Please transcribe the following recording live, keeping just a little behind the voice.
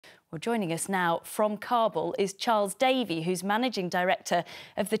Well, joining us now from Kabul is Charles Davey, who's Managing Director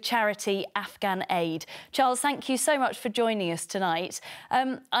of the charity Afghan Aid. Charles, thank you so much for joining us tonight.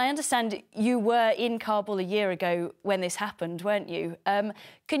 I understand you were in Kabul a year ago when this happened, weren't you?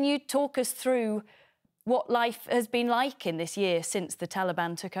 Can you talk us through what life has been like in this year since the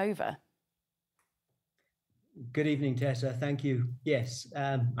Taliban took over? Good evening, Tessa. Thank you. Yes,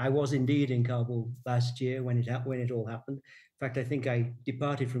 I was indeed in Kabul last year when it all happened. In fact, I think I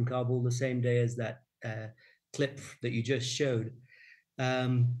departed from Kabul the same day as that clip that you just showed.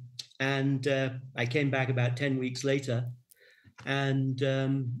 I came back about 10 weeks later. And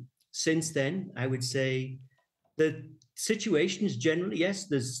since then, I would say the situation is generally, yes,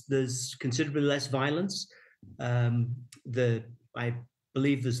 there's considerably less violence. I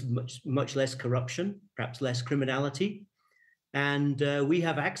believe there's much less corruption, perhaps less criminality. And we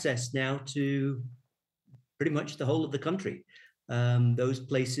have access now to pretty much the whole of the country. Those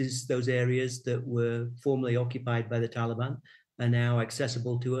places, those areas that were formerly occupied by the Taliban are now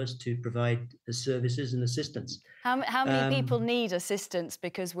accessible to us to provide the services and assistance. How many people need assistance?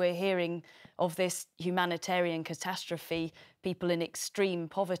 Because we're hearing of this humanitarian catastrophe, people in extreme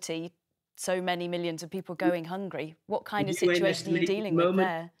poverty, so many millions of people going hungry. What kind of situation are you dealing with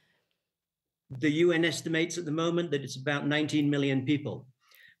there? The UN estimates at the moment that it's about 19 million people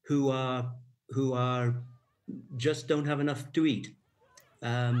who just don't have enough to eat.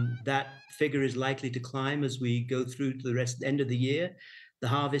 That figure is likely to climb as we go through to the end of the year. The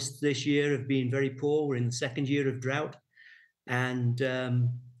harvests this year have been very poor. We're in the second year of drought, and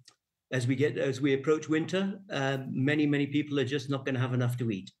as we approach winter, many people are just not going to have enough to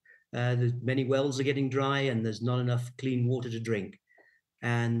eat. Many wells are getting dry, and there's not enough clean water to drink,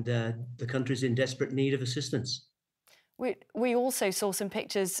 and the country's in desperate need of assistance. We also saw some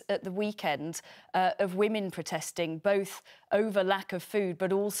pictures at the weekend of women protesting, both over lack of food,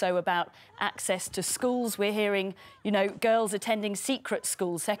 but also about access to schools. We're hearing, girls attending secret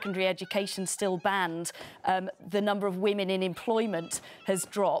schools, secondary education still banned. The number of women in employment has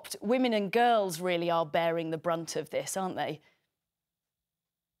dropped. Women and girls really are bearing the brunt of this, aren't they?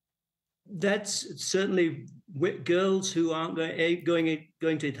 That's certainly girls who aren't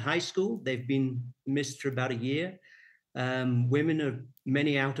going to high school. They've been missed for about a year. Women are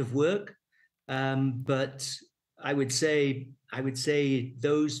many out of work, but I would say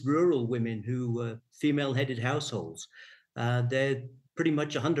those rural women who female-headed households, they're pretty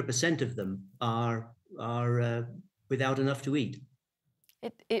much 100% of them are without enough to eat.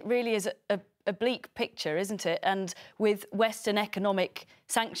 It really is a bleak picture, isn't it? And with Western economic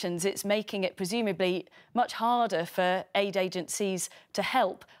sanctions, it's making it presumably much harder for aid agencies to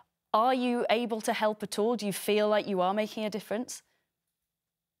help. Are you able to help at all? Do you feel like you are making a difference?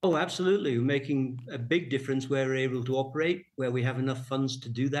 Oh, absolutely. We're making a big difference where we're able to operate, where we have enough funds to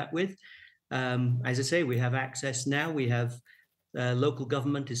do that with. As I say, we have access now. We have local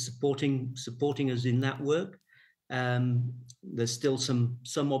government is supporting us in that work. There's still some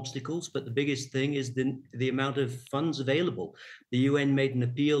obstacles, but the biggest thing is the amount of funds available. The UN made an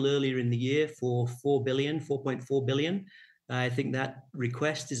appeal earlier in the year for 4.4 billion. I think that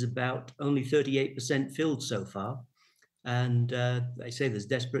request is about only 38% filled so far. And I say there's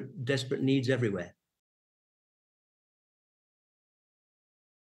desperate needs everywhere.